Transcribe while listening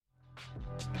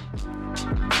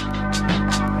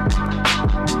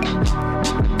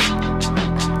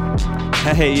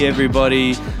Hey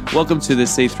everybody, welcome to the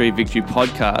C3 Victory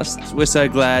podcast. We're so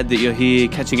glad that you're here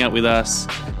catching up with us.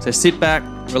 So sit back,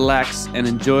 relax and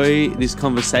enjoy this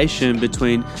conversation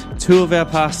between two of our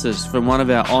pastors from one of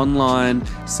our online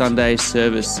Sunday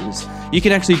services. You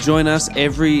can actually join us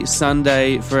every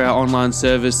Sunday for our online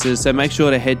services, so make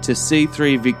sure to head to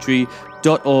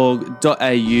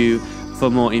c3victory.org.au for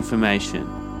more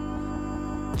information.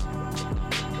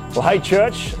 Well, hey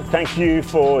church, thank you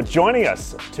for joining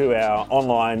us to our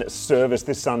online service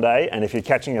this Sunday. And if you're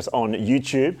catching us on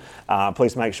YouTube,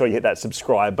 please make sure you hit that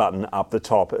subscribe button up the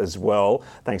top as well.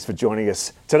 Thanks for joining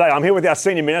us today. I'm here with our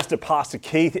senior minister, Pastor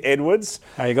Keith Edwards.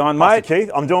 How you going, mate? Pastor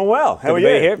Keith, I'm doing well. How are you?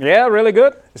 Here. Yeah, really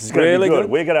good. This is going to be good.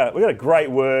 We've got a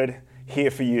great word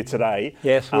here for you today.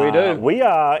 Yes, we do. We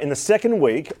are in the second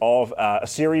week of a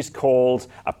series called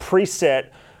A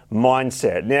Preset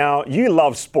Mindset. Now, you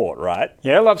love sport, right?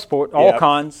 Yeah, I love sport, all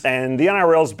kinds. And the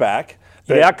NRL's back.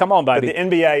 Come on, baby. But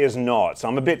the NBA is not, so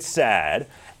I'm a bit sad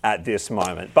at this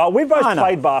moment. But we've both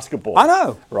played basketball. I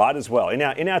know. Right, as well, in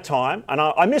our time. And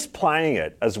I miss playing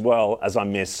it as well as I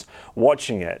miss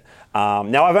watching it.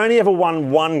 Now, I've only ever won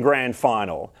one grand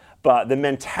final, but the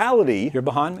mentality... You're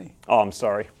behind me. Oh, I'm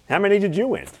sorry. How many did you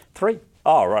win? 3.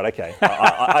 Oh, right, okay.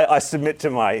 I submit to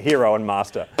my hero and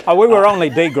master. Oh, we were only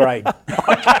D grade.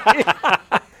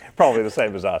 Probably the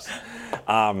same as us.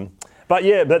 But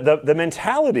the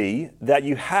mentality that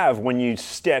you have when you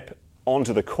step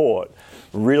onto the court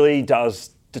really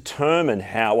does determine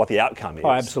what the outcome is.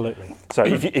 Oh, absolutely. So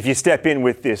if you step in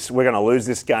with this, we're going to lose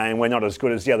this game, we're not as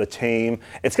good as the other team,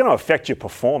 it's going to affect your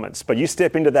performance. But you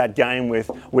step into that game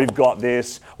with, we've got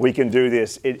this, we can do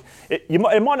this. It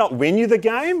might not win you the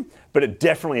game, but it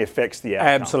definitely affects the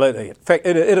outcome. Absolutely.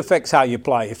 It affects how you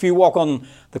play. If you walk on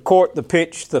the court, the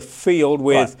pitch, the field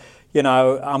with,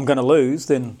 I'm going to lose,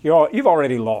 then you've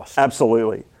already lost.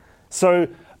 Absolutely. So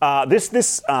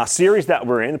this series that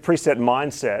we're in, the Preset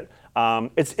Mindset,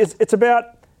 it's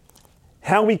about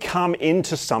how we come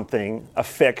into something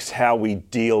affects how we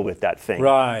deal with that thing.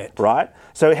 Right. Right?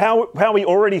 So how you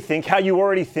already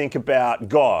think about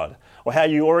God, or how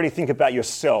you already think about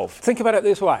yourself. Think about it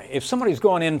this way. If somebody's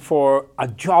going in for a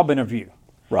job interview,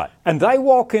 right, and they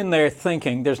walk in there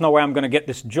thinking, there's no way I'm going to get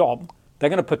this job, they're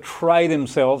going to portray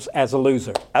themselves as a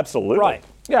loser. Absolutely. Right.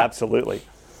 Yeah. Absolutely.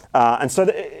 And so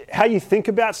how you think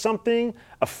about something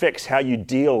affects how you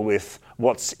deal with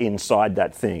what's inside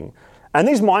that thing. And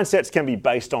these mindsets can be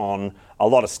based on a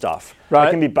lot of stuff. Right.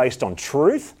 It can be based on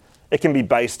truth. It can be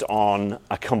based on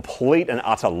a complete and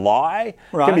utter lie.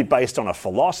 Right. It can be based on a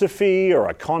philosophy or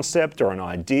a concept or an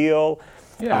ideal.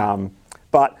 Yeah.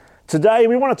 But today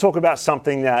we want to talk about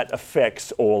something that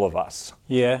affects all of us.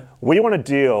 Yeah. We want to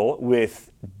deal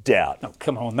with doubt. Oh,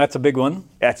 come on, that's a big one.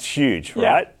 That's huge,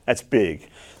 right? Yeah. That's big.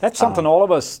 That's something all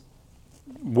of us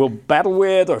will battle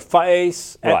with or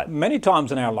face Right. at many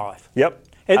times in our life. Yep.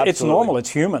 It's absolutely. normal,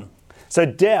 it's human. So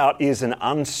doubt is an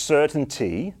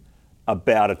uncertainty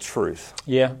about a truth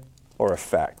Yeah. or a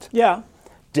fact. Yeah.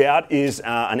 Doubt is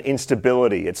an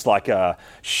instability. It's like a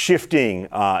shifting.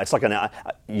 It's like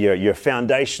your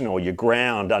foundation or your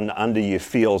ground under you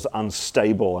feels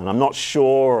unstable, and I'm not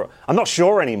sure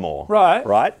anymore. Right.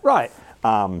 Right. Right.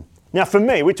 Now, for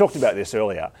me, we talked about this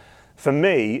earlier. For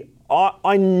me,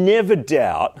 I never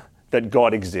doubt that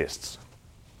God exists,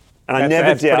 and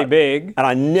That's pretty big. And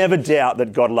I never doubt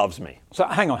that God loves me. So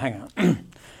hang on.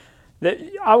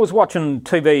 I was watching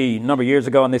TV a number of years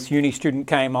ago, and this uni student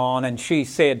came on, and she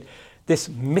said, this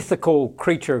mythical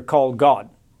creature called God.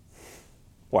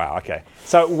 Wow, okay.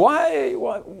 So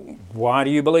why do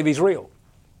you believe he's real?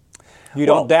 You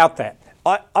don't doubt that.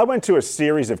 I went to a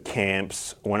series of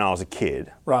camps when I was a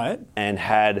kid. Right. And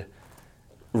had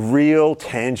real,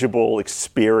 tangible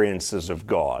experiences of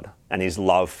God and his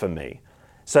love for me.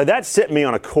 So that set me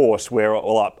on a course where,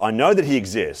 I know that he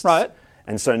exists. Right.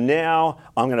 And so now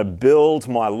I'm going to build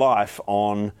my life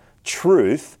on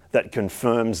truth that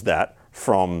confirms that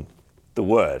from the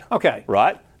Word. Okay.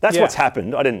 Right? That's Yeah. what's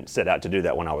happened. I didn't set out to do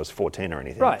that when I was 14 or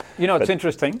anything. Right. It's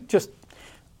interesting. Just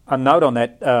a note on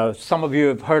that. Some of you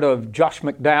have heard of Josh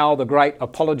McDowell, the great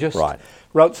apologist. Right.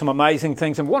 Wrote some amazing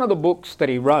things. And one of the books that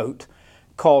he wrote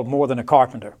called More Than a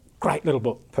Carpenter. Great little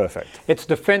book. Perfect. It's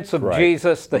defense of Right.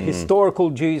 Jesus, the historical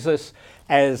Jesus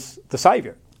as the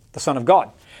Savior, the Son of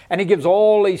God. And he gives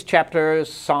all these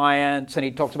chapters, science, and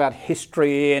he talks about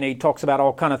history, and he talks about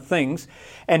all kind of things.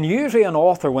 And usually an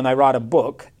author, when they write a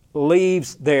book,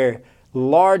 leaves their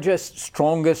largest,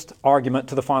 strongest argument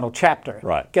to the final chapter.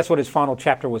 Right. Guess what his final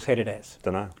chapter was headed as?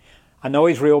 Don't know. I know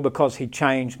he's real because he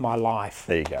changed my life.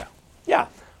 There you go. Yeah.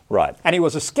 Right. And he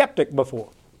was a skeptic before.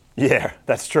 Yeah,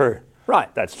 that's true.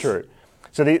 Right. That's true.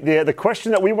 So the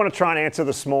question that we want to try and answer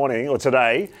this morning or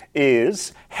today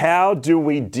is, how do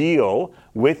we deal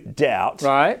with doubt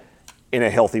Right. in a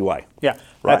healthy way? Yeah,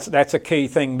 Right. that's a key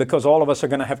thing, because all of us are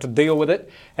going to have to deal with it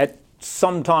at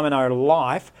some time in our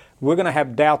life. We're going to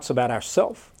have doubts about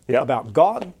ourselves, Yep. about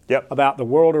God, Yep. about the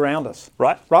world around us.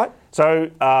 Right? Right? So,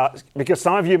 because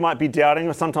some of you might be doubting,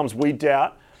 or sometimes we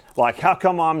doubt, like, how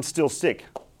come I'm still sick?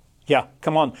 Yeah,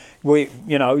 come on.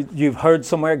 You've heard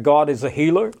somewhere God is a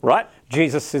healer. Right?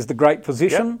 Jesus is the great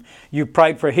physician. You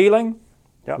prayed for healing.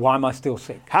 Yep. Why am I still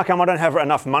sick? How come I don't have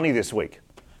enough money this week?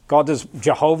 God is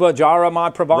Jehovah Jireh, my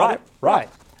provider. Right.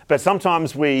 But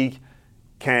sometimes we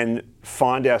can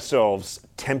find ourselves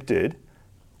tempted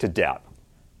to doubt.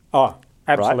 Oh,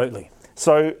 absolutely. Right?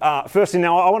 So, firstly,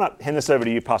 now I want to hand this over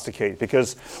to you, Pastor Keith,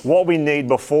 because what we need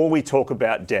before we talk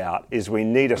about doubt is we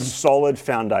need a solid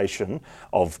foundation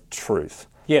of truth.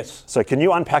 Yes. So, can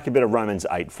you unpack a bit of Romans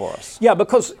 8 for us? Yeah,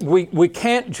 because we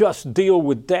can't just deal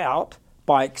with doubt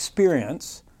by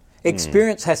experience.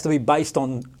 Experience has to be based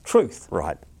on truth.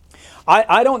 Right.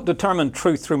 I don't determine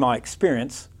truth through my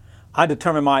experience. I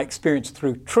determine my experience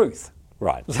through truth.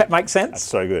 Right. Does that make sense? That's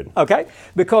so good. Okay?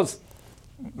 Because,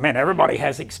 man, everybody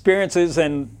has experiences,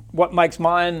 and what makes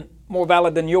mine more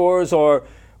valid than yours, or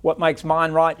what makes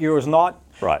mine right, yours not?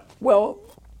 Right. Well,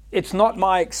 it's not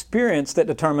my experience that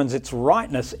determines its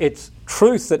rightness. It's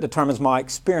truth that determines my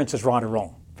experience is right or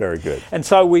wrong. Very good. And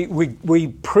so we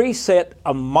preset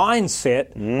a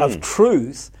mindset of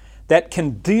truth that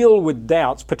can deal with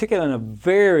doubts, particularly in a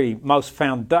very most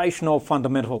foundational,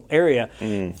 fundamental area.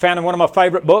 Found in one of my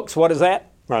favorite books. What is that?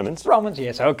 Romans. Romans,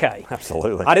 yes, okay.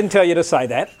 Absolutely. I didn't tell you to say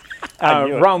that.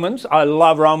 knew it. Romans, I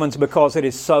love Romans because it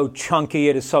is so chunky,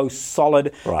 it is so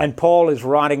solid, Right. and Paul is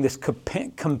writing this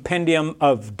compendium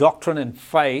of doctrine and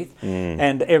faith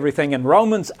and everything. In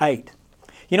Romans 8,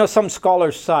 some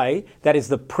scholars say that is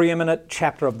the preeminent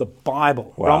chapter of the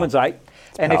Bible, Wow. Romans 8.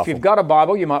 And if Powerful. you've got a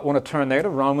Bible, you might want to turn there to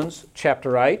Romans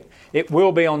chapter 8. It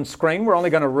will be on screen. We're only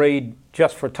going to read,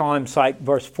 just for time's sake,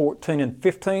 verse 14 and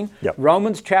 15. Yep.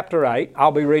 Romans chapter 8.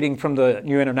 I'll be reading from the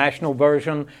New International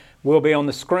Version. Will be on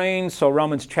the screen. So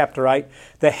Romans chapter 8.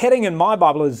 The heading in my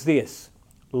Bible is this: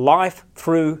 Life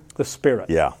through the Spirit.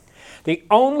 Yeah. The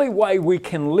only way we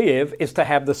can live is to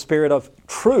have the Spirit of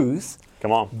truth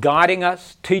Come on. guiding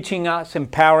us, teaching us,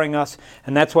 empowering us,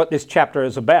 and that's what this chapter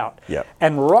is about. Yep.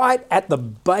 And right at the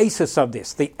basis of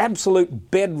this, the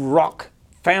absolute bedrock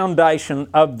foundation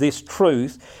of this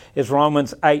truth is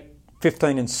Romans 8,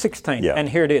 15 and 16. Yep. And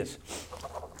here it is.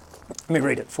 Let me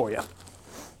read it for you.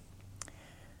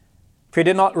 For you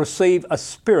did not receive a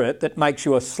spirit that makes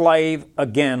you a slave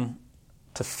again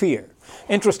to fear.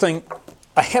 Interesting,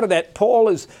 ahead of that, Paul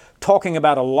is talking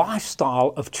about a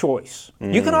lifestyle of choice.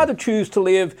 You can either choose to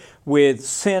live with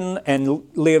sin and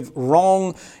live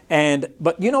wrong,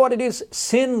 but you know what it is?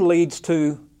 Sin leads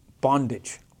to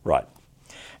bondage. Right.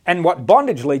 And what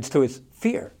bondage leads to is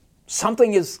fear.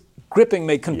 Something is gripping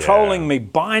me, controlling Yeah. me,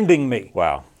 binding me.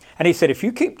 Wow. And he said, if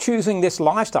you keep choosing this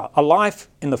lifestyle, a life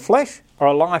in the flesh or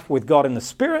a life with God in the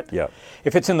Spirit, Yep.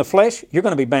 if it's in the flesh, you're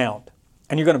going to be bound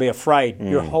and you're going to be afraid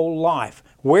your whole life.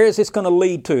 Where is this going to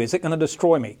lead to? Is it going to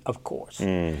destroy me? Of course.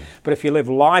 But if you live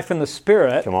life in the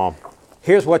Spirit, Come on.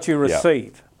 here's what you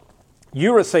receive.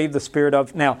 You receive the Spirit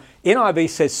of, now, NIV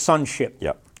says sonship.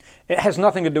 Yep. It has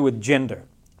nothing to do with gender.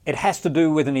 It has to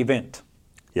do with an event.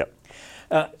 Yep.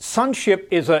 Sonship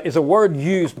is a word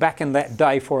used back in that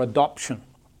day for adoption.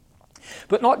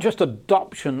 But not just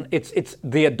adoption, it's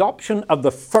the adoption of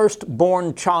the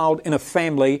firstborn child in a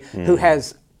family who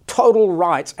has total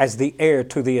rights as the heir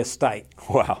to the estate.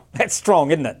 Wow. That's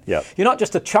strong, isn't it? Yep. You're not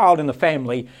just a child in the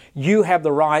family, you have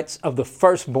the rights of the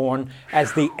firstborn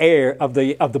as the heir of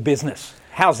the business.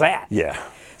 How's that? Yeah.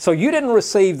 So you didn't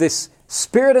receive this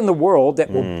spirit in the world that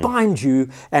will bind you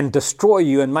and destroy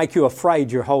you and make you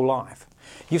afraid your whole life.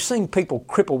 You've seen people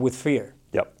crippled with fear.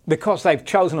 Yep. Because they've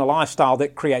chosen a lifestyle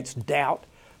that creates doubt,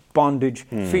 bondage,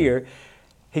 fear.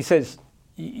 He says,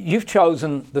 you've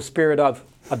chosen the spirit of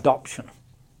adoption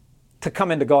to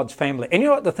come into God's family. And you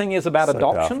know what the thing is about So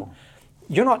adoption? powerful.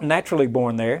 You're not naturally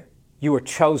born there. You were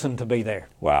chosen to be there.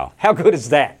 Wow. How good is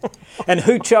that? And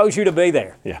who chose you to be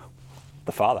there? Yeah.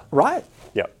 The Father. Right.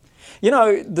 Yep. You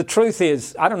know, the truth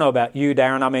is, I don't know about you,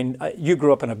 Darren. I mean, you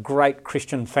grew up in a great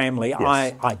Christian family.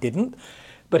 Yes. I didn't.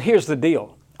 But here's the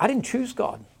deal. I didn't choose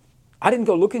God. I didn't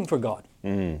go looking for God.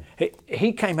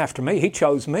 He came after me. He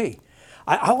chose me.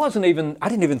 I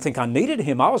didn't even think I needed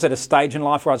him. I was at a stage in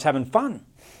life where I was having fun.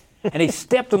 And he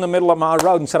stepped in the middle of my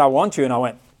road and said, I want you. And I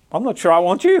went, I'm not sure I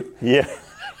want you. Yeah.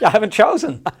 I haven't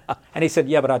chosen. And he said,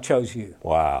 yeah, but I chose you.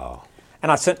 Wow.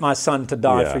 And I sent my son to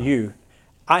die Yeah. for you.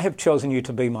 I have chosen you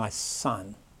to be my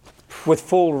son with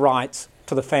full rights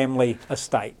to the family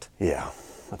estate. Yeah,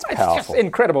 that's It's powerful. just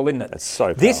incredible, isn't it? It's so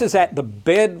powerful. This is at the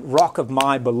bedrock of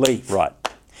my belief. Right.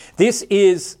 This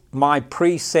is my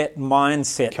preset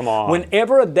mindset. Come on.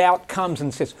 Whenever a doubt comes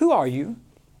and says, who are you?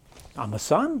 I'm a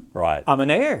son. Right. I'm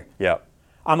an heir. Yep.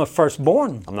 I'm a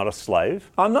firstborn. I'm not a slave.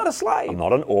 I'm not a slave. I'm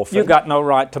not an orphan. You've got no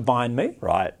right to bind me.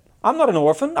 Right. I'm not an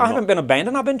orphan. I haven't been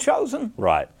abandoned. I've been chosen.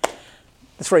 Right.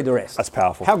 Let's read the rest. That's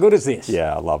powerful. How good is this?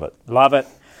 Yeah, I love it. Love it.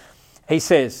 He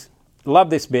says, love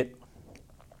this bit.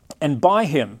 And by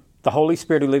him, the Holy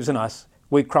Spirit who lives in us,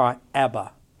 we cry,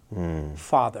 Abba,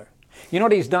 Father. You know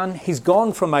what he's done? He's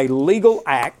gone from a legal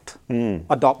act,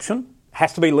 adoption,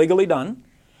 has to be legally done,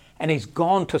 and he's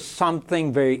gone to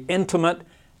something very intimate,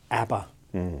 Abba.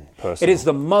 Personal. It is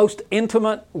the most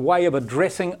intimate way of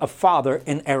addressing a father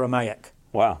in Aramaic.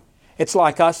 Wow. It's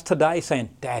like us today saying,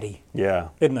 Daddy, Yeah.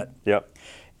 isn't it? Yep.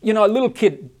 You know, a little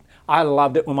kid, I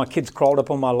loved it when my kids crawled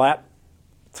up on my lap,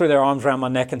 threw their arms around my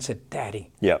neck and said, Daddy.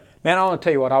 Yep. Man, I want to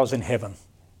tell you what, I was in heaven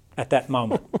at that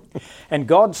moment. And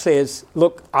God says,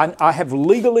 look, I have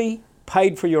legally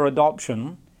paid for your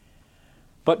adoption,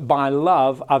 but by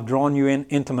love, I've drawn you in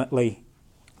intimately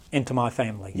into my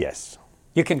family. Yes.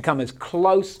 You can come as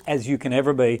close as you can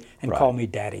ever be and Right. call me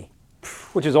Daddy,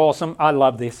 which is awesome. I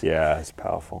love this. Yeah, it's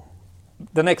powerful.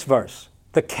 The next verse,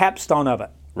 the capstone of it.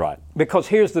 Right. Because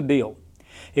here's the deal.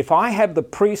 If I have the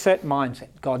preset mindset,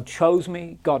 God chose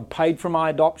me, God paid for my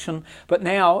adoption, but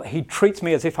now He treats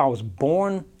me as if I was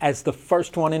born as the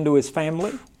first one into His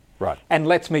family, Right. and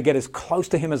lets me get as close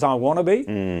to Him as I want to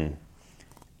be.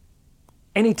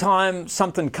 Anytime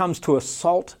something comes to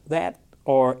assault that,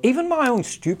 or even my own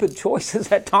stupid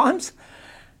choices at times,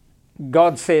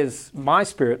 God says, my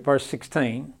Spirit, verse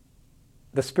 16,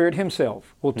 the Spirit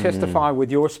Himself will testify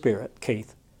with your spirit,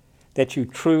 Keith, that you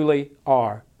truly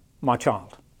are my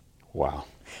child. Wow.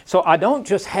 So I don't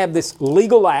just have this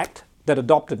legal act that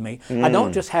adopted me. I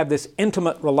don't just have this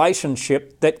intimate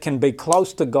relationship that can be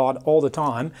close to God all the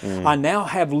time. I now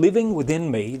have living within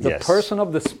me the Yes. person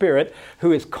of the Spirit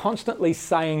who is constantly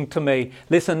saying to me,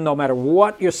 listen, no matter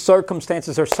what your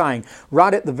circumstances are saying,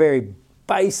 right at the very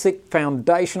basic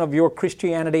foundation of your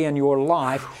Christianity and your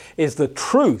life is the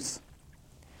truth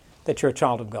that you're a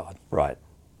child of God. Right.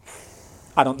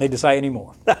 I don't need to say any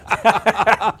more.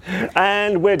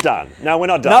 And we're done. No, we're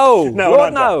not done. No, we're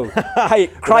Lord, not no. done. Hey,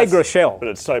 Craig Rochelle. But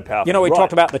it's so powerful. You know, we Right.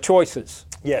 talked about the choices.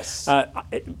 Yes.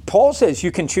 Paul says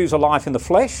you can choose a life in the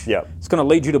flesh. Yep. It's going to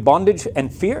lead you to bondage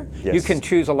and fear. Yes. You can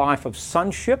choose a life of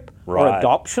sonship or Right.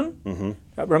 adoption.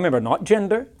 Remember, not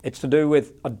gender. It's to do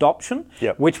with adoption,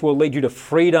 Yep. which will lead you to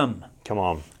freedom. Come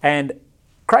on. And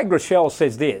Craig Rochelle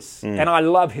says this, and I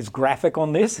love his graphic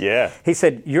on this. Yeah. He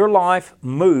said, your life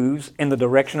moves in the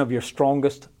direction of your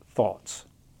strongest thoughts.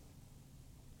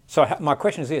 So my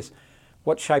question is this,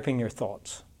 what's shaping your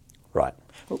thoughts? Right.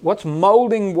 What's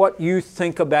molding what you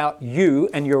think about you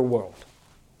and your world?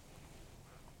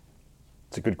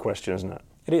 It's a good question, isn't it?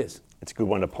 It is. It's a good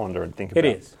one to ponder and think about.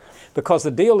 It is. Because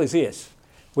the deal is this.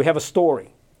 We have a story,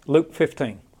 Luke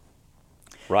 15.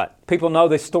 Right. People know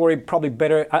this story probably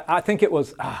better. I think it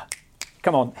was,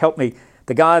 come on, help me.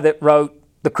 The guy that wrote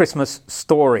the Christmas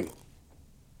story.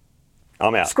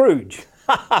 I'm out. Scrooge.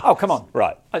 Oh, come on.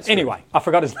 Right. Anyway, I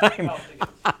forgot his name.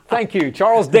 Thank you.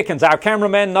 Charles Dickens, our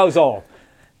cameraman knows all.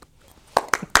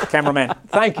 Cameraman,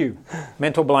 thank you.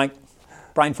 Mental blank,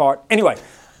 brain fart. Anyway,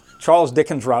 Charles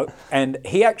Dickens wrote, and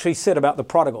he actually said about the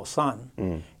prodigal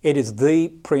son, it is the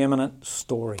preeminent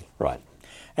story. Right.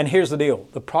 And here's the deal.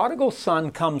 The prodigal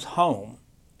son comes home,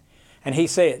 and he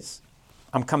says,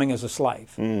 I'm coming as a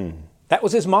slave. That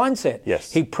was his mindset.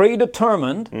 Yes. He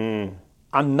predetermined,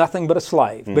 I'm nothing but a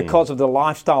slave because of the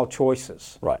lifestyle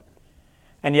choices. Right.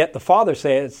 And yet the father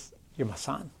says, you're my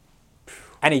son.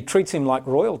 And he treats him like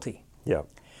royalty. Yeah.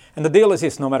 And the deal is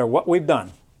this, no matter what we've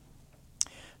done,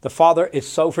 the father is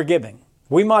so forgiving.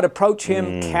 We might approach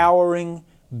him cowering,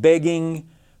 begging,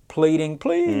 pleading,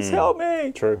 please help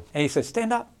me. True. And he says,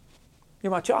 stand up,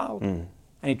 you're my child. And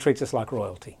he treats us like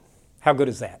royalty. How good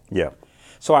is that? Yeah.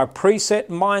 So our preset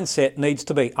mindset needs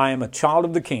to be, I am a child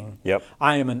of the King. Yep.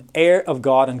 I am an heir of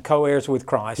God and co-heirs with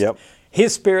Christ. Yep.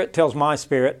 His spirit tells my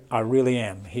spirit, I really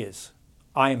am his.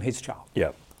 I am his child.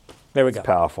 Yep. There we go.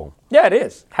 Powerful. Yeah, it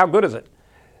is. How good is it?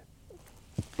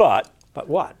 But But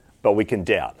what? we can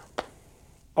doubt.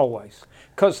 Always.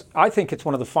 Because I think it's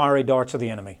one of the fiery darts of the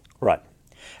enemy. Right.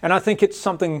 And I think it's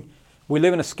something, we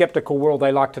live in a skeptical world,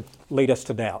 they like to lead us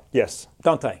to doubt. Yes.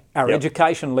 Don't they? Our Yep.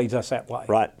 education leads us that way.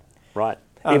 Right. Right.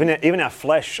 Even our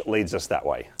flesh leads us that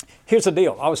way. Here's the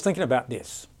deal. I was thinking about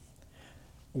this.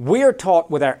 we're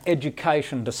taught with our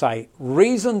education to say,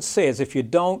 reason says if you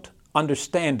don't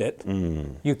understand it,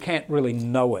 you can't really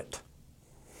know it.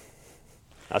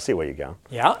 I see where you're going.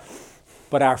 Yeah.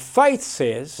 But our faith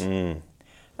says you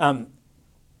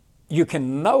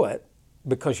can know it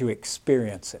because you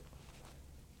experience it.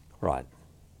 Right.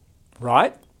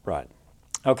 Right? Right.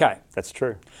 Okay. That's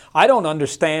true. I don't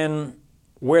understand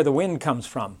where the wind comes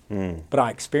from, but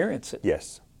I experience it.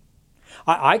 Yes.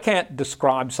 I can't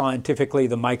describe scientifically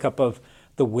the makeup of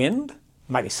the wind.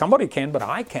 Maybe somebody can, but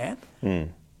I can't.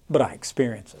 But I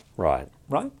experience it. Right.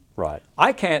 Right? Right.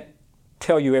 I can't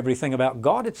tell you everything about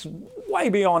God. It's way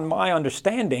beyond my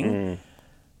understanding,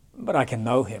 but I can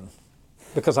know Him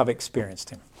because I've experienced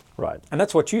Him. Right. And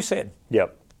that's what you said.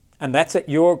 Yep. And that's at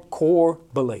your core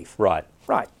belief. Right.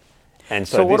 Right. And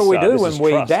So what do we do this when is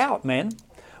we trust. doubt, man?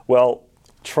 Well,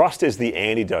 trust is the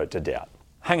antidote to doubt.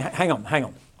 Hang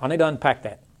on. I need to unpack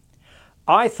that.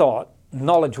 I thought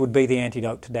knowledge would be the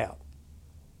antidote to doubt.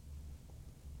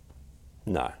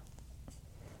 No.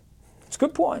 It's a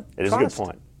good point. It is a good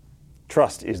point.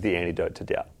 Trust is the antidote to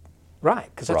doubt. Right,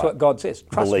 because that's Right. what God says.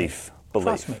 Trust Belief. me. Belief.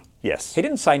 Trust me. Yes. He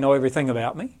didn't say know everything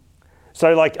about me.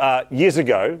 So, years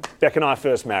ago, Beck and I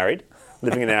first married,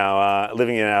 living in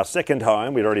our second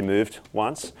home. We'd already moved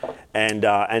once,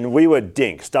 and we were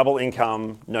dinks, double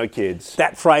income, no kids.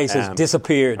 That phrase has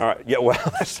disappeared. All right. Yeah.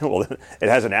 Well, it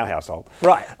has in our household.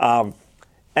 Right.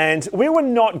 And we were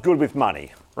not good with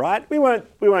money. Right. We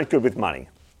weren't good with money.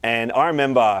 And I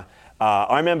remember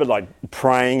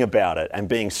praying about it and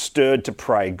being stirred to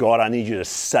pray, God, I need you to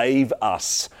save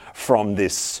us from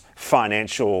this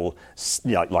financial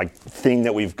thing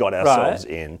that we've got ourselves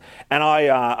in. And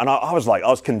I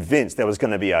was convinced there was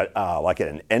going to be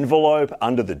an envelope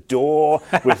under the door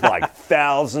with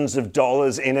thousands of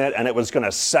dollars in it, and it was going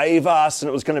to save us, and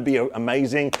it was going to be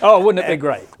amazing. Oh, wouldn't it be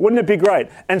great? Wouldn't it be great?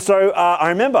 And so I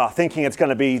remember thinking it's going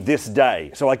to be this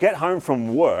day. So I get home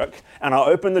from work and I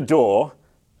open the door,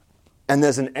 and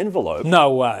there's an envelope.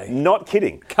 No way. Not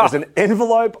kidding. There's an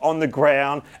envelope on the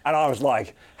ground, and I was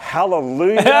like,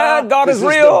 hallelujah. God this is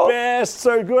real. The best,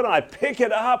 so good. And I pick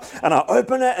it up, and I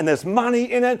open it, and there's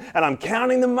money in it, and I'm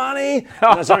counting the money,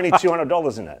 and there's only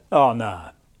 $200 in it. Oh, no.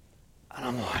 And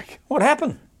I'm like, What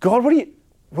happened? God, what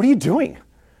are you doing?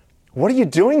 What are you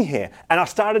doing here? And I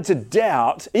started to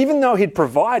doubt, even though He'd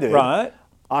provided, Right.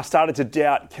 I started to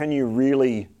doubt, can you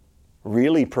really,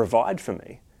 really provide for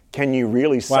me? Can you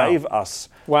really save us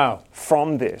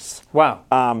from this? Wow.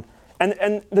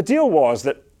 And the deal was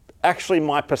that actually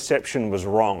my perception was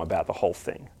wrong about the whole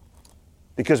thing.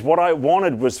 Because what I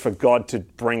wanted was for God to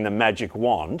bring the magic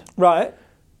wand. Right.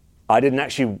 I didn't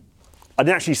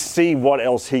actually see what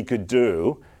else He could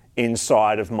do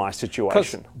inside of my Because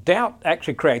situation. doubt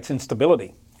actually creates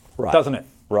instability, doesn't it?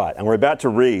 Right. And we're about to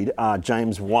read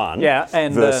James 1,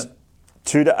 and verse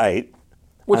 2 to 8,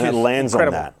 which and is it lands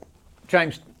incredible. on that.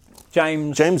 James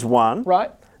 1,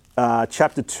 right?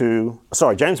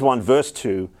 James 1, verse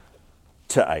 2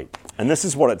 to 8. And this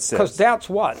is what it says. Because doubt's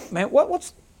what? Man,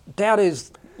 what's doubt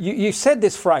is, you said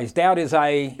this phrase, doubt is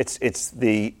a... It's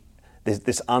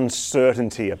this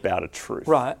uncertainty about a truth.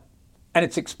 Right. And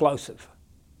it's explosive.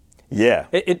 Yeah.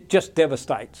 It just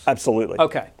devastates. Absolutely.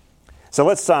 Okay. So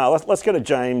let's go to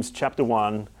James chapter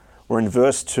 1. We're in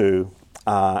verse 2,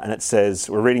 and it says,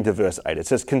 we're reading to verse 8. It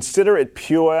says, "Consider it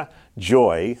pure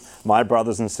joy, my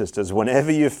brothers and sisters,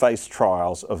 whenever you face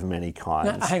trials of many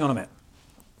kinds." Now, hang on a minute.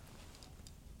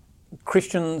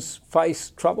 Christians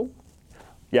face trouble?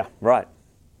 Yeah, right.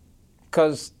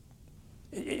 Because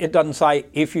it doesn't say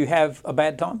if you have a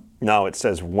bad time? No, it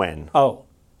says when. Oh.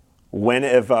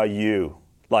 Whenever you,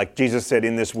 like Jesus said,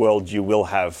 in this world you will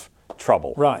have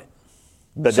trouble. Right.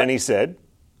 But then He said,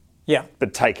 yeah,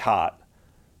 but take heart,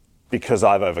 because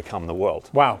I've overcome the world.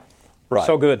 Wow. Right.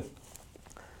 So good.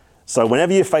 So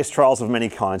whenever you face trials of many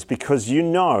kinds, because you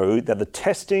know that the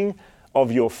testing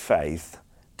of your faith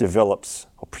develops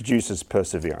or produces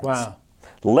perseverance. Wow.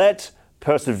 Let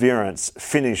perseverance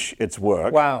finish its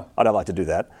work. Wow. I don't like to do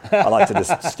that. I like to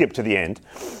just skip to the end.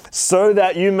 So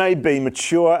that you may be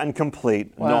mature and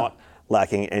complete, not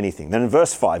lacking anything. Then in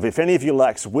verse 5, "If any of you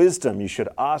lacks wisdom, you should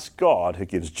ask God, who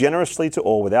gives generously to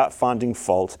all without finding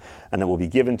fault, and it will be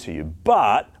given to you.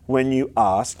 But when you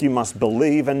ask, you must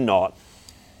believe and not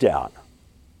doubt.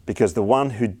 Because the one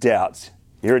who doubts,"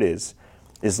 here it is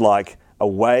like a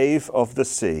wave of the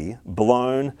sea,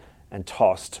 blown and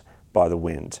tossed by the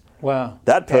wind. Wow.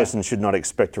 That person should not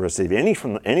expect to receive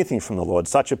anything from the Lord.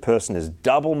 Such a person is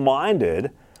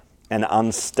double-minded and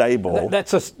unstable.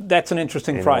 That's an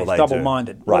interesting in all phrase, they do.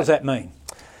 double-minded. What Right. does that mean?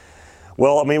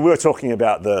 Well, I mean, we were talking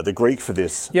about the Greek for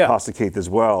this, Yeah. Pastor Keith, as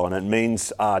well, and it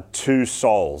means two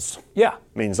souls. Yeah.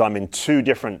 It means I'm in two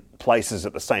different places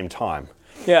at the same time.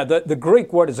 Yeah, the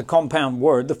Greek word is a compound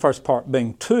word, the first part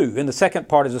being two, and the second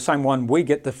part is the same one we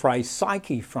get the phrase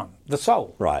psyche from, the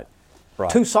soul. Right.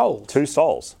 Two souls. Two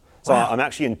souls. So Wow. I'm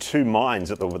actually in two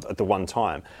minds at the one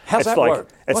time. How's it's that like, work?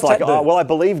 It's What's like, that do? oh, well, I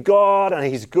believe God and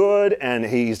He's good and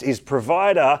He's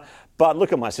provider, but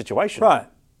look at my situation. Right.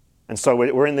 And so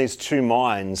we're in these two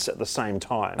minds at the same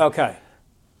time. Okay.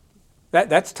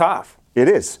 That's tough. It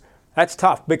is. That's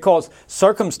tough because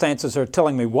circumstances are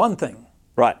telling me one thing,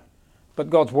 Right. but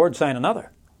God's word's saying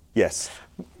another. Yes.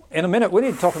 In a minute, we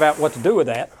need to talk about what to do with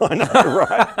that. I know,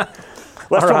 right?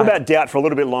 Let's All talk right. about doubt for a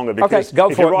little bit longer because Okay, go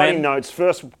if for you're it, writing man. notes,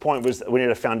 first point was we need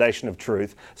a foundation of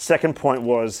truth. Second point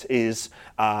is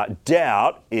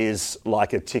doubt is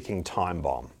like a ticking time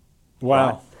bomb. Wow.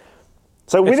 Right.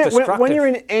 So It's when destructive. you're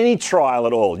in any trial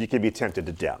at all, you can be tempted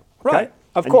to doubt. Okay? Right,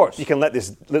 of And course. You can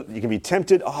you can be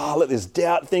tempted, let this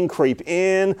doubt thing creep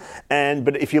in,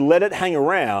 but if you let it hang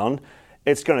around,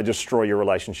 it's going to destroy your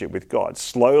relationship with God,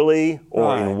 slowly or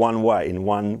Right. in one way, in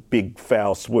one big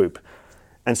foul swoop.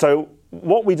 And so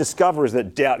what we discover is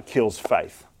that doubt kills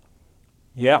faith,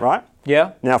 Yeah. right?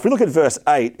 Yeah. Now, if we look at verse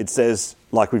 8, it says,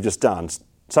 like we've just done,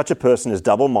 such a person is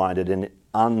double-minded and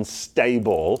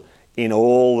unstable in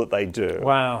all that they do.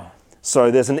 Wow.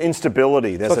 So there's an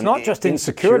instability. There's So it's not just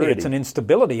insecurity, it's an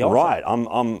instability also. Right.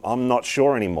 I'm not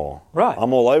sure anymore. Right.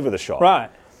 I'm all over the shop. Right.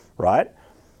 Right.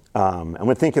 And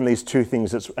we're thinking these two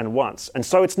things at once. And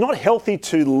so it's not healthy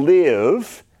to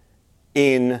live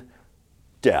in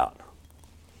doubt.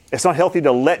 It's not healthy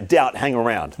to let doubt hang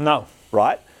around. No.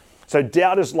 Right? So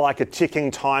doubt is like a ticking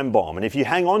time bomb. And if you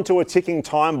hang on to a ticking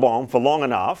time bomb for long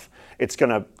enough, it's going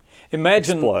to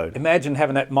explode. Imagine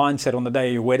having that mindset on the day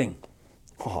of your wedding.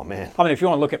 Oh, man. I mean, if you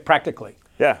want to look at practically.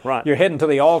 Yeah, right. You're heading to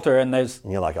the altar and there's,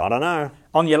 And you're like, I don't know.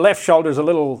 on your left shoulder is a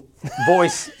little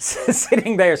voice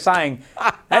sitting there saying,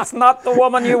 that's not the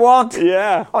woman you want.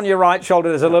 Yeah. On your right shoulder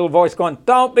there's a little voice going,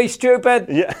 don't be stupid.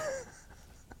 Yeah.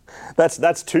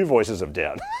 That's two voices of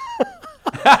doubt.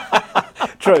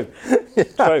 True.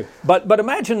 True. But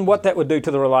imagine what that would do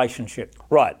to the relationship.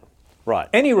 Right. Right.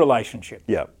 Any relationship.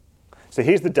 Yeah. So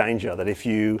here's the danger that if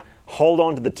you hold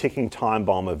on to the ticking time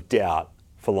bomb of doubt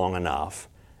for long enough,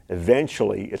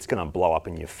 eventually it's going to blow up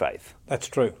in your faith. That's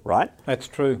true. Right? That's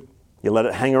true. You let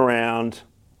it hang around.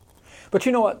 But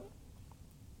you know what?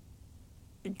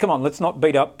 Come on, let's not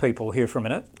beat up people here for a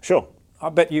minute. Sure. I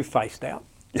bet you've faced doubt,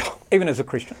 Yeah. even as a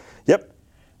Christian. Yep.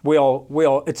 We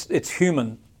all, it's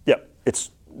human Yep. It's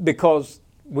because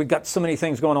we've got so many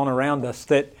things going on around us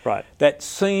that Right. that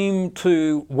seem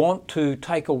to want to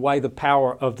take away the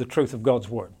power of the truth of God's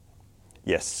word.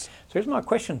 yes. So here's my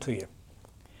question to you.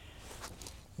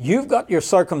 You've got your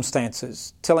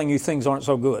circumstances telling you things aren't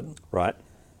so good. Right.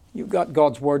 You've got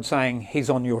God's word saying He's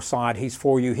on your side, He's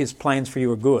for you, His plans for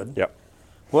you are good. Yep.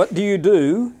 What do you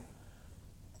do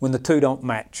when the two don't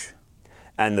match?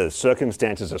 And the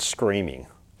circumstances are screaming.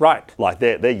 Right. Like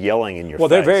they're yelling in your Well,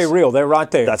 face. they're very real. They're right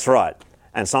there. That's right.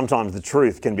 And sometimes the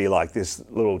truth can be like this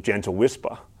little gentle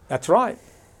whisper. That's right.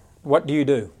 What do you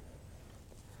do?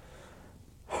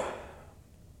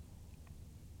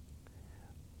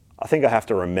 I think I have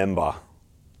to remember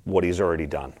what He's already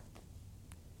done.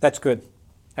 That's good.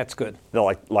 That's good.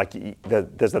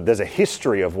 There's a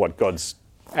history of what God's.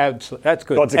 Absolutely. That's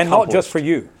good. God's and not just accomplished. for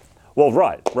you. Well,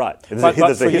 right. There's But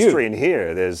a for you. history in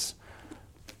here. There's.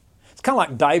 It's kind of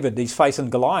like David. He's facing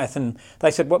Goliath, and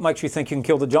they said, "What makes you think you can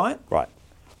kill the giant?" Right.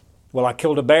 Well, I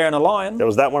killed a bear and a lion. There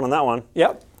was that one and that one.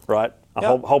 Yep. Right. A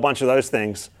Yep. whole bunch of those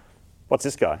things. What's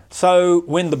this guy? So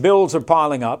when the bills are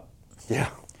piling up, Yeah.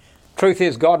 truth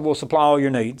is God will supply all your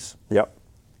needs. Yep.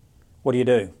 What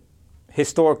do?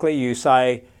 Historically, you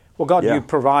say, "Well, God, Yeah. you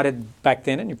provided back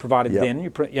then, and you provided Yep.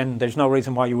 then, and there's no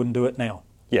reason why you wouldn't do it now."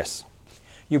 Yes.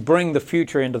 You bring the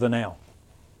future into the now.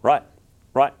 Right.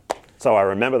 Right. So I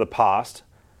remember the past.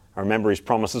 I remember His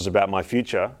promises about my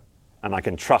future, and I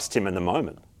can trust Him in the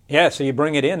moment. Yeah, so you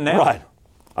bring it in now. Right.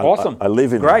 Awesome. I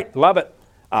live in Great. Love it.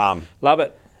 that. Love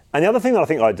it. And the other thing that I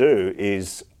think I do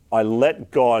is I let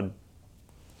God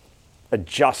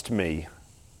adjust me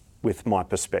with my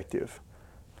perspective.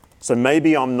 So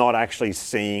maybe I'm not actually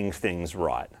seeing things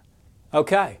right.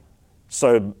 Okay.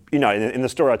 So, in the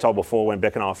story I told before when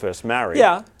Beck and I were first married,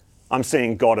 Yeah. I'm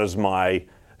seeing God as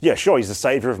He's the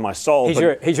savior of my soul.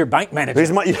 He's your bank manager.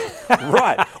 He's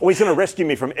right. Or He's going to rescue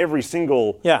me from every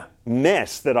single Yeah.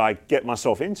 mess that I get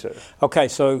myself into. Okay,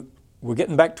 so we're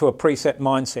getting back to a preset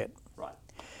mindset. Right.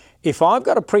 If I've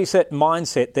got a preset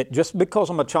mindset that just because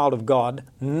I'm a child of God,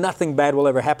 nothing bad will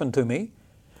ever happen to me,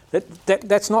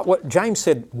 That's not what James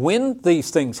said when these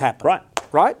things happen. Right.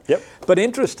 Right? Yep. But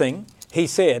interesting, he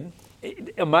said,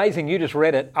 amazing, you just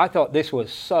read it. I thought this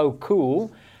was so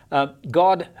cool.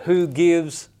 God who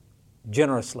gives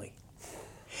generously.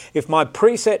 If my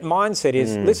preset mindset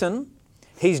is, listen,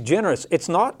 he's generous. It's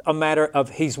not a matter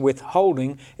of he's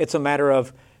withholding. It's a matter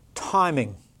of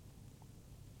timing.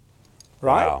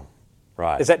 Right? Wow.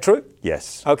 Right. Is that true?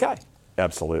 Yes. Okay.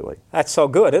 Absolutely. That's so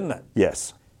good, isn't it?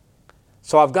 Yes.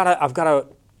 So I've got to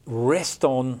rest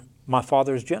on my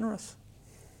Father is generous.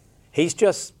 He's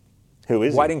just Who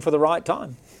is waiting for the right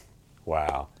time.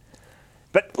 Wow.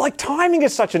 But like timing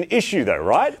is such an issue though,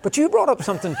 right? But you brought up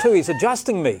something too. He's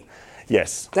adjusting me.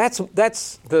 Yes.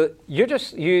 You're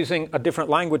just using a different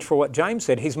language for what James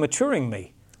said. He's maturing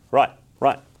me. Right.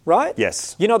 Right. Right?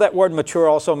 Yes. You know that word mature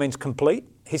also means complete?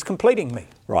 He's completing me.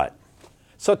 Right.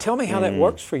 So tell me how that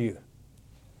works for you.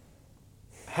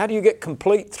 How do you get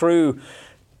complete through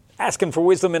asking for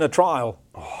wisdom in a trial?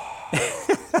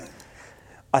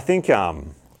 I think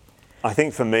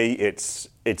for me it's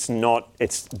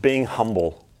being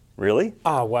humble, really.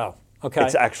 Oh, wow. Okay.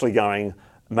 It's actually going,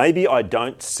 maybe I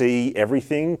don't see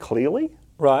everything clearly.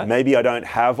 Right. Maybe I don't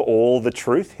have all the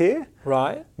truth here.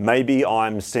 Right. Maybe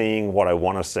I'm seeing what I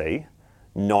want to see,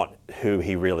 not who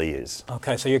he really is.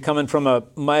 Okay, so you're coming from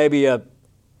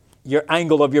your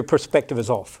angle of your perspective is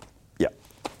off. Yeah.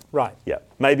 Right. Yeah.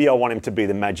 Maybe I want him to be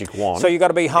the magic wand. So you've got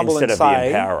to be humble instead and of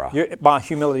say, the empowerer. by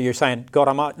humility, you're saying, God,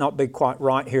 I might not be quite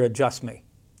right here, adjust me.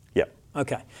 Yeah.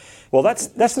 Okay. Well, that's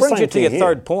the Brings same you to thing your here.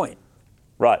 third point,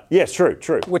 Right. Yes, true.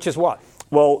 which is what?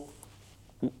 Well,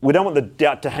 we don't want the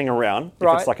doubt to hang around if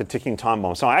Right. it's like a ticking time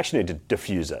bomb. So I actually need to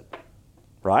diffuse it.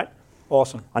 Right?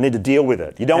 Awesome. I need to deal with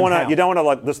it. You don't And want how? to. You don't want to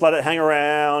like just let it hang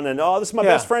around and this is my Yeah.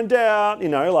 best friend doubt.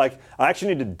 Like I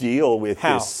actually need to deal with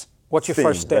How? this. What's your thing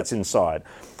first step? That's inside.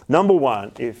 Number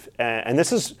one,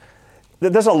 there's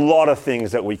a lot of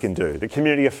things that we can do. The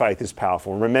community of faith is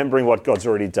powerful. Remembering what God's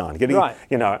already done, getting Right.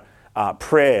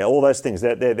 prayer, all those things.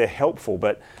 They're helpful.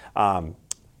 But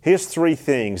here's 3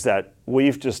 things that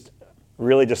we've just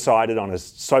really decided on as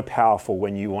so powerful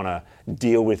when you want to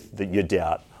deal with your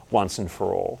doubt once and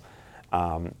for all.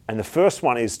 And the first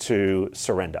one is to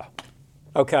surrender.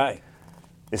 Okay.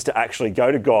 Is to actually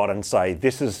go to God and say,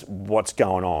 this is what's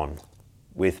going on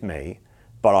with me,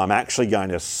 but I'm actually going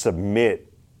to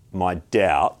submit my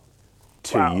doubt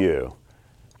to Wow. you.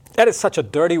 That is such a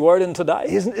dirty word in today.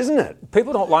 Isn't it?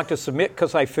 People don't like to submit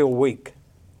because they feel weak.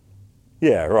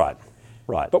 Yeah, right.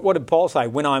 But what did Paul say?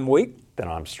 When I'm weak? Then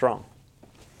I'm strong.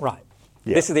 Right.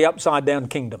 Yeah. This is the upside down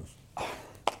kingdom,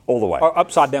 All the way. or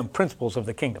upside down principles of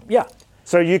the kingdom. Yeah.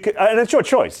 So you can, and it's your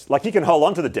choice. Like you can hold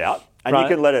on to the doubt and Right. you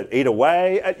can let it eat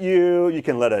away at you. You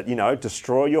can let it,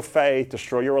 destroy your faith,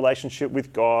 destroy your relationship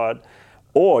with God.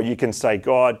 Or you can say,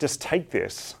 God, just take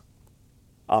this.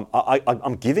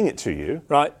 I'm giving it to you.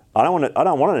 Right. I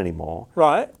don't want it anymore.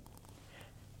 Right.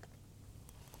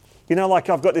 Like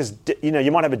I've got this,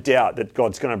 you might have a doubt that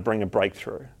God's going to bring a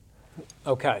breakthrough.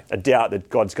 Okay. A doubt that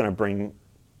God's going to bring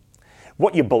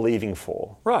what you're believing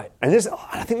for. Right. And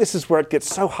I think this is where it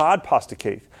gets so hard, Pastor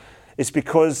Keith. It's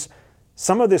because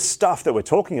some of this stuff that we're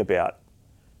talking about,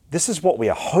 this is what we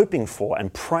are hoping for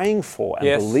and praying for and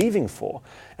Yes. believing for.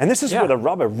 And this is Yeah. where the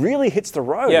rubber really hits the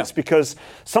road. Yeah. It's because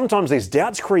sometimes these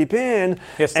doubts creep in.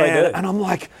 Yes, they do. And I'm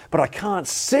like, but I can't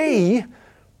see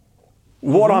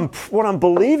what I'm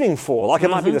believing for. Like it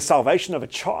might be the salvation of a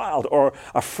child or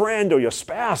a friend or your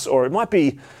spouse, or it might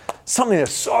be something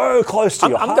that's so close to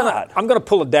your heart. I'm going to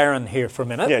pull a Darren here for a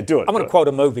minute. Yeah, do it, I'm going do to it. quote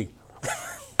a movie.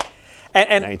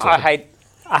 and Now you're I talking.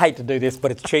 hate to do this,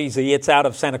 but it's cheesy. It's out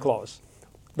of Santa Claus,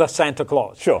 the Santa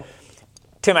Claus. Sure.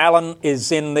 Tim Allen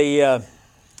is in the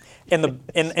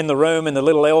room, and the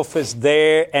little elf is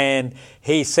there, and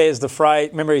he says the phrase.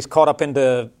 Remember, he's caught up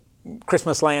into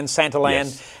Christmas land, Santa land,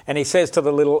 Yes. and he says to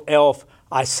the little elf,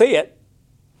 "I see it,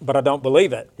 but I don't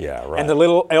believe it." Yeah, right. And the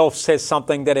little elf says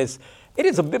something that is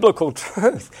a biblical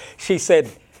truth. She said,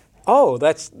 "Oh,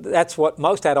 that's what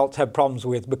most adults have problems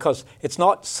with, because it's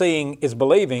not seeing is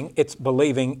believing; it's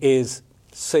believing is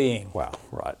seeing." Wow,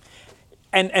 right.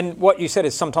 And what you said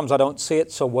is sometimes I don't see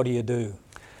it, so what do you do?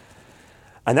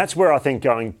 And that's where I think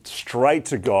going straight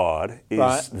to God is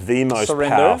Right. the most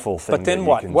Surrender. powerful thing. But then that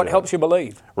what? You can What do. helps you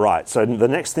believe? Right. So the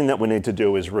next thing that we need to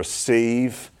do is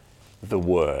receive the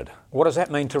word. What does that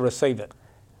mean to receive it?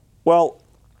 Well,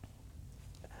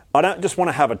 I don't just want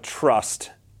to have a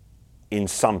trust in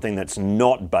something that's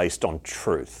not based on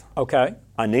truth. Okay.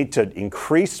 I need to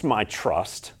increase my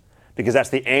trust, because that's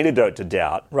the antidote to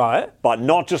doubt. Right. But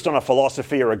not just on a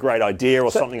philosophy or a great idea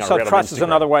or something I So read trust on is Instagram.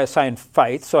 another way of saying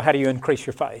faith. So how do you increase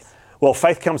your faith? Well,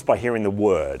 faith comes by hearing the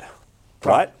word,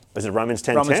 right? Is it Romans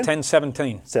 10:10? Romans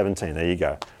 10:17. 17, there you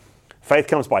go. Faith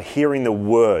comes by hearing the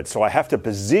word. So I have to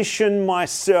position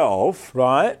myself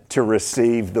Right. to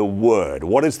receive the word.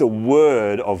 What is the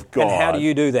word of God? And how do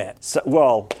you do that? So,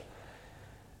 well,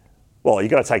 you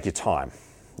got to take your time.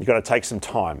 You got to take some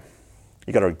time.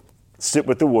 You got to sit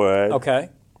with the word. Okay.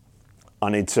 I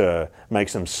need to make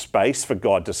some space for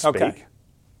God to speak. Okay.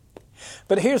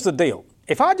 But here's the deal.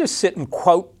 If I just sit and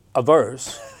quote a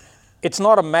verse, it's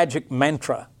not a magic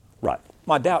mantra. Right.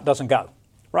 My doubt doesn't go.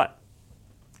 Right.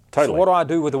 Totally. So what do I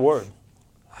do with the word?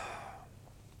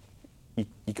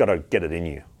 You got to get it in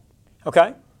you.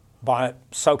 Okay. By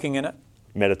soaking in it.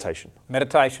 Meditation.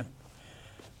 Meditation.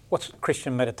 What's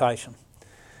Christian meditation?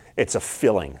 It's a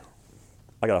filling.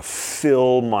 I got to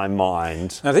fill my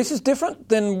mind. Now this is different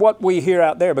than what we hear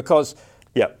out there, because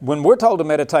Yep. when we're told to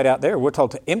meditate out there, we're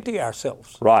told to empty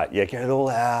ourselves. Right. Yeah. Get it all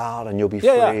out, and you'll be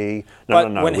Yeah, free. yeah.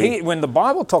 No, But no. when the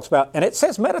Bible talks about, and it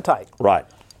says meditate, Right.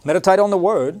 meditate on the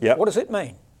word, Yep. what does it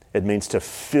mean? It means to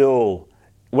fill.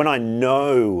 When I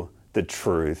know the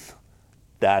truth,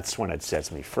 that's when it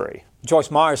sets me free.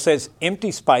 Joyce Meyer says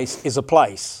empty space is a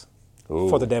place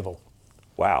for the devil.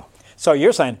 Wow. So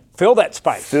you're saying fill that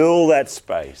space. Fill that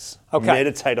space. Okay.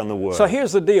 Meditate on the word. So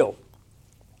here's the deal.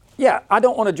 Yeah, I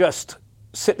don't want to just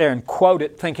sit there and quote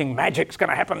it thinking magic's going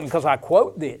to happen because I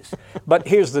quote this. But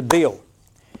here's the deal.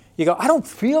 You go, I don't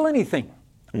feel anything.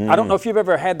 I don't know if you've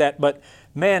ever had that, but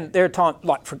man, there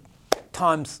are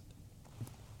times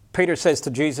Peter says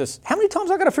to Jesus, how many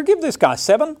times I got to forgive this guy?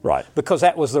 7? Right. Because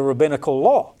that was the rabbinical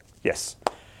law. Yes.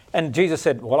 And Jesus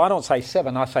said, well, I don't say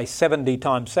 7, I say 70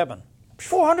 times 7.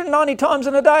 490 times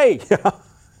in a day.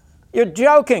 You're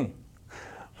joking.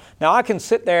 Now I can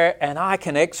sit there and I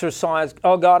can exercise,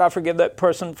 oh God, I forgive that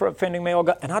person for offending me, oh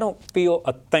God, and I don't feel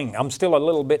a thing. I'm still a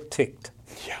little bit ticked.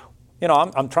 Yeah. You know,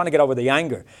 I'm trying to get over the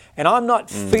anger. And I'm not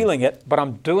feeling it, but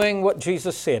I'm doing what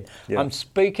Jesus said. Yeah. I'm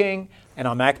speaking and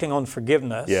I'm acting on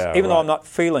forgiveness. Yeah, even though right. I'm not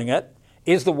feeling it.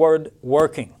 Is the word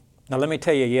working? Now let me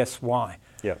tell you, yes, why.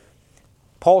 Yeah.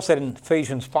 Paul said in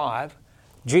Ephesians 5,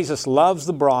 Jesus loves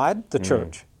the bride, the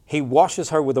church. He washes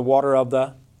her with the water of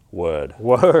the Word.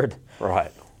 Word.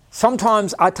 Right.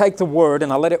 Sometimes I take the Word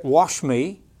and I let it wash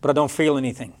me, but I don't feel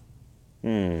anything.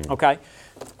 Okay?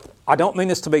 I don't mean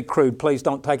this to be crude. Please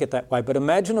don't take it that way. But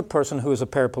imagine a person who is a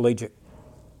paraplegic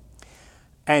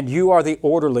and you are the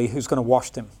orderly who's going to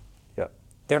wash them. Yeah.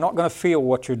 They're not going to feel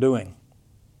what you're doing.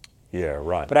 Yeah,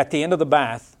 right. But at the end of the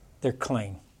bath, they're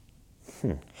clean.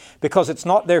 Because it's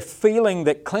not their feeling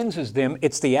that cleanses them,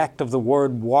 it's the act of the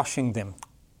Word washing them,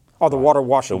 or the water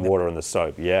washing the them. water and the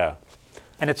soap, yeah.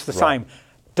 And it's the Right. same.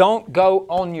 Don't go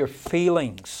on your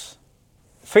feelings.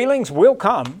 Feelings will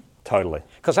come, Totally.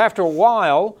 because after a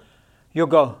while, you'll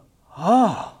go,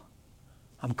 oh,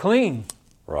 I'm clean.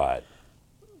 Right.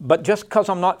 But just because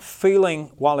I'm not feeling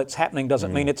while it's happening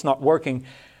doesn't mean it's not working.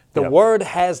 The Yep. Word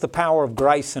has the power of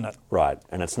grace in it. Right.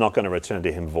 And it's not going to return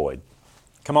to him void.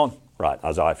 Come on. Right.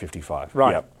 Isaiah 55.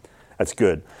 Right. Yep. That's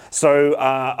good. So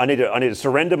I need to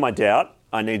surrender my doubt.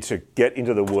 I need to get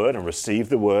into the Word and receive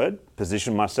the Word,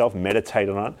 position myself, meditate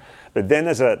on it. But then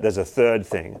there's a third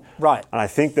thing. Right. And I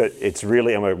think that it's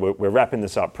really, and we're wrapping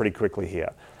this up pretty quickly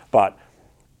here, but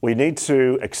we need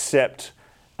to accept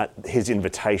his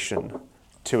invitation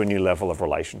to a new level of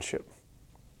relationship.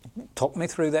 Talk me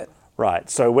through that. Right.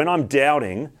 So when I'm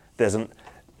doubting,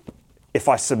 if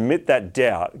I submit that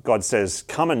doubt, God says,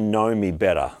 come and know me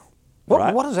better.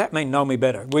 Right? What does that mean, know me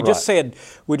better? We just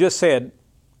said,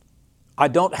 I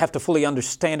don't have to fully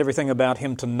understand everything about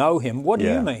him to know him. What do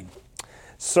you mean?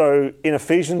 So in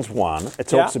Ephesians 1, it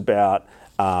talks about,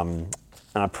 and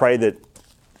I pray that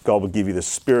God will give you the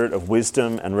spirit of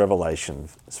wisdom and revelation.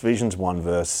 Ephesians 1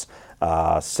 verse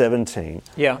 17.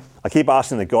 Yeah. I keep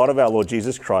asking the God of our Lord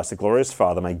Jesus Christ, the glorious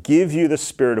Father, may give you the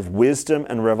spirit of wisdom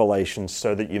and revelation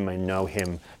so that you may know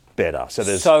him better.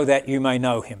 So that you may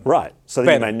know him. Right. So that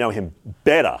better. you may know him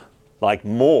better, like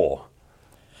more.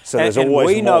 So there's and always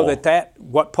we more. know that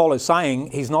what Paul is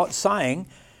saying, he's not saying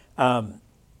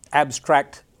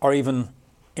abstract or even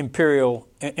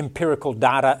empirical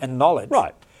data and knowledge.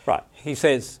 Right, right. He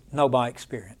says, know by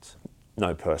experience.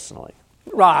 No, personally.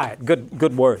 Right,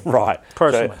 good word. Right.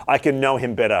 Personally. So I can know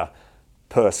him better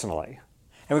personally.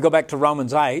 And we go back to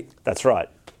Romans 8. That's right.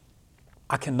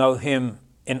 I can know him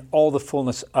in all the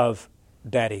fullness of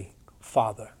Daddy,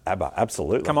 Father. Abba,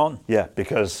 absolutely. Come on. Yeah,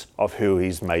 because of who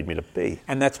he's made me to be.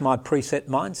 And that's my preset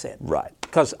mindset. Right.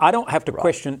 Because I don't have to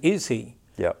question, is he?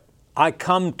 Yep. I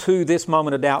come to this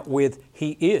moment of doubt with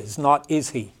he is, not is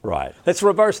he. Right. Let's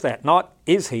reverse that. Not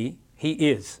is he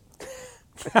is.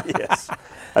 Yes.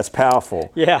 That's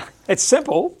powerful. Yeah. It's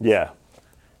simple. Yeah.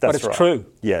 That's But it's right. true.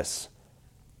 Yes.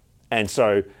 And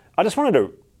so I just wanted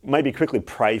to maybe quickly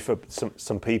pray for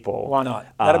some people. Why not?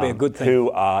 That'll be a good thing. Who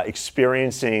are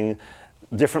experiencing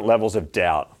different levels of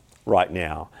doubt right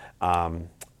now.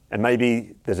 And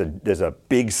maybe there's a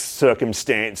big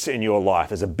circumstance in your life.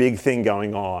 There's a big thing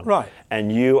going on. Right.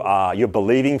 And you're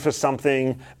believing for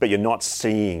something, but you're not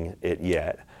seeing it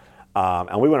yet.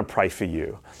 And we want to pray for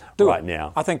you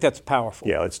now. I think that's powerful.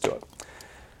 Yeah, let's do it.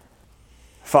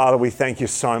 Father, we thank you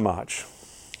so much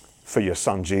for your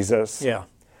son Jesus,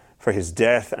 for his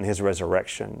death and his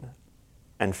resurrection,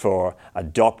 and for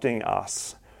adopting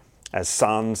us as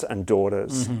sons and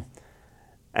daughters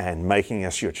and making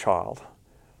us your child.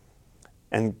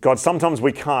 And God, sometimes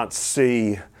we can't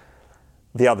see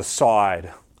the other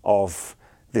side of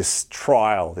this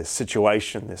trial, this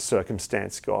situation, this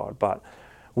circumstance, God, but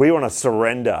we want to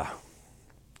surrender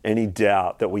any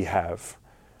doubt that we have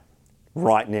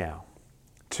right now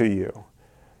to you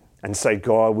and say,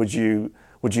 God, would you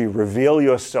reveal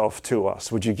yourself to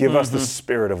us? Would you give us the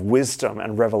spirit of wisdom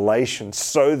and revelation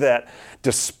so that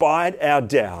despite our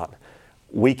doubt,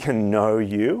 we can know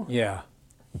you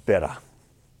better.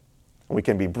 We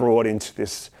can be brought into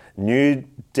this new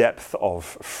depth of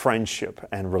friendship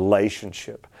and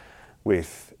relationship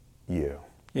with you.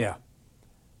 Yeah.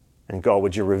 And God,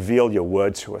 would you reveal your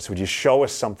word to us? Would you show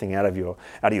us something out of your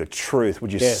truth?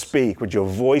 Would you speak? Would your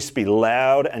voice be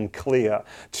loud and clear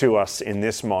to us in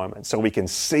this moment so we can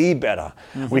see better?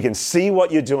 We can see what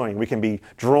you're doing. We can be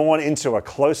drawn into a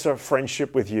closer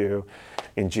friendship with you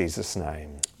in Jesus'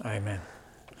 name. Amen.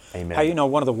 Amen. Hey,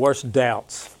 one of the worst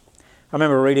doubts, I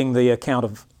remember reading the account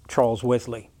of Charles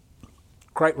Wesley,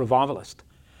 great revivalist.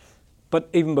 But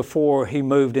even before he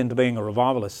moved into being a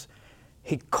revivalist,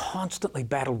 he constantly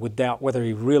battled with doubt whether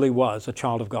he really was a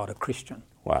child of God, a Christian.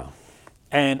 Wow.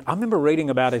 And I remember reading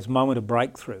about his moment of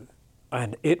breakthrough,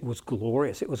 and it was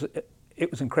glorious. It was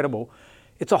incredible.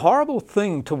 It's a horrible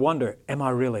thing to wonder, am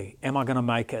I really? Am I going to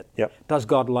make it? Yep. Does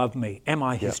God love me? Am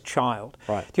I his child?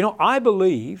 Right. I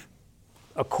believe,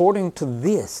 according to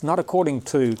this, not according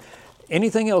to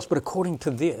anything else, but according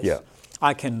to this,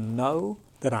 I can know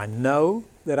that I know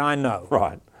that I know.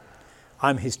 Right.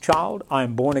 I'm his child, I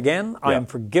am born again, I am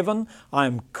forgiven, I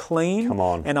am clean, Come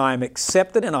on. and I am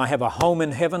accepted, and I have a home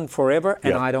in heaven forever,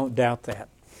 and I don't doubt that.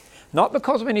 Not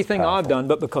because of anything I've done,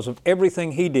 but because of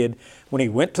everything he did when he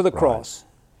went to the cross.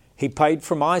 He paid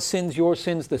for my sins, your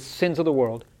sins, the sins of the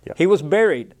world. He was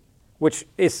buried, which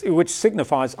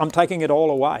signifies I'm taking it all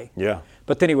away. Yeah.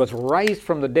 But then he was raised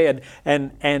from the dead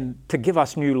and to give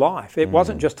us new life. It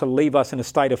wasn't just to leave us in a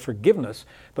state of forgiveness,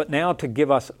 but now to give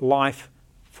us life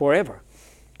forever.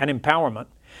 And empowerment.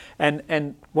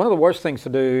 And one of the worst things to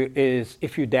do is,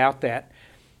 if you doubt that,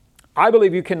 I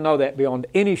believe you can know that beyond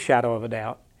any shadow of a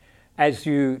doubt, as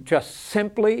you just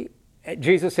simply,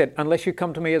 Jesus said, unless you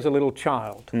come to me as a little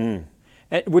child,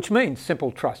 which means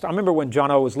simple trust. I remember when John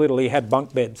O was little, he had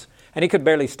bunk beds, and he could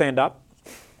barely stand up.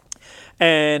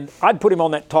 And I'd put him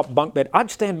on that top bunk bed. I'd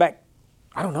stand back,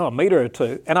 I don't know, a meter or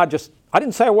two, and I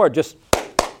didn't say a word,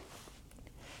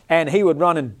 and he would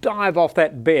run and dive off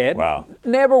that bed,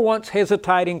 never once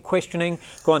hesitating, questioning,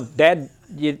 going, Dad,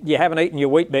 you haven't eaten your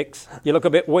Wheat Bix, you look a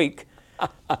bit weak.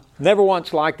 Never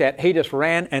once like that. He just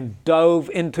ran and dove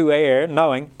into air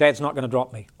knowing Dad's not going to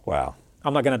drop me. Wow.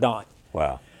 I'm not going to die.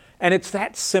 Wow. And it's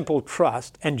that simple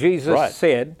trust. And Jesus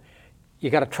said, you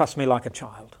got to trust me like a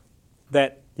child,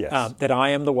 that I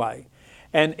am the way.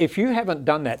 And if you haven't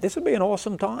done that, this would be an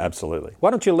awesome time. Absolutely.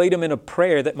 Why don't you lead them in a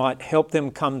prayer that might help them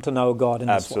come to know God in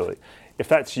this way? Absolutely. If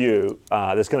that's you,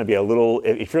 there's going to be a little,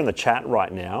 if you're in the chat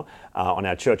right now on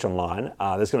our Church Online,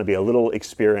 there's going to be a little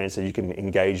experience that you can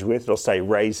engage with. It'll say,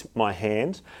 raise my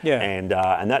hand. And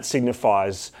that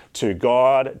signifies to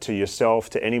God, to yourself,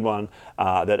 to anyone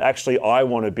that actually I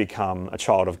want to become a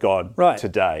child of God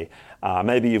today.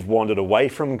 Maybe you've wandered away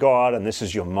from God and this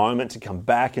is your moment to come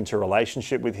back into a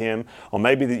relationship with Him. Or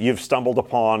maybe that you've stumbled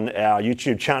upon our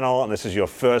YouTube channel and this is your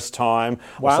first time,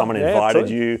 or someone invited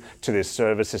you to this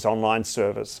service, this online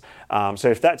service. So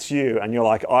if that's you and you're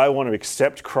like, I want to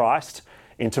accept Christ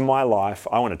into my life,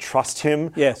 I want to trust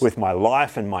Him with my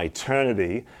life and my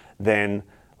eternity, then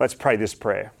let's pray this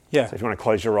prayer. So if you want to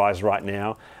close your eyes right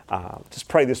now, just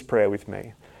pray this prayer with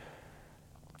me.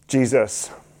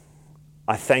 Jesus,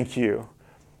 I thank you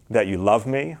that you love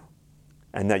me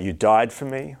and that you died for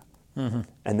me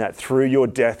and that through your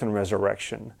death and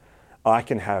resurrection, I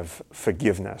can have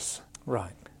forgiveness.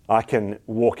 Right. I can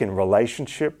walk in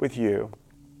relationship with you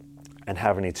and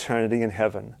have an eternity in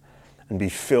heaven and be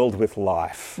filled with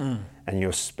life and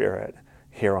your spirit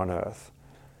here on earth.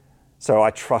 So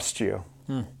I trust you.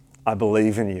 I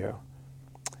believe in you.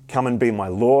 Come and be my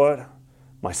Lord,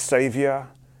 my Savior,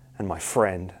 and my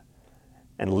friend.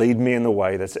 and lead me in the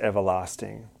way that's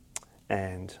everlasting.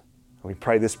 And we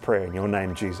pray this prayer in your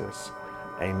name, Jesus.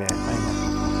 Amen.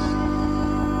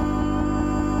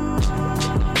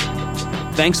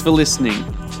 Thanks for listening.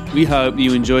 We hope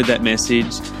you enjoyed that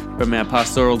message from our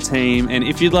pastoral team. And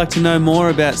if you'd like to know more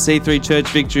about C3 Church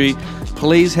Victory,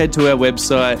 please head to our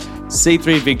website,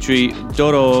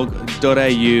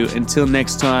 c3victory.org.au. Until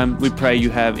next time, we pray you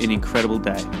have an incredible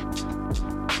day.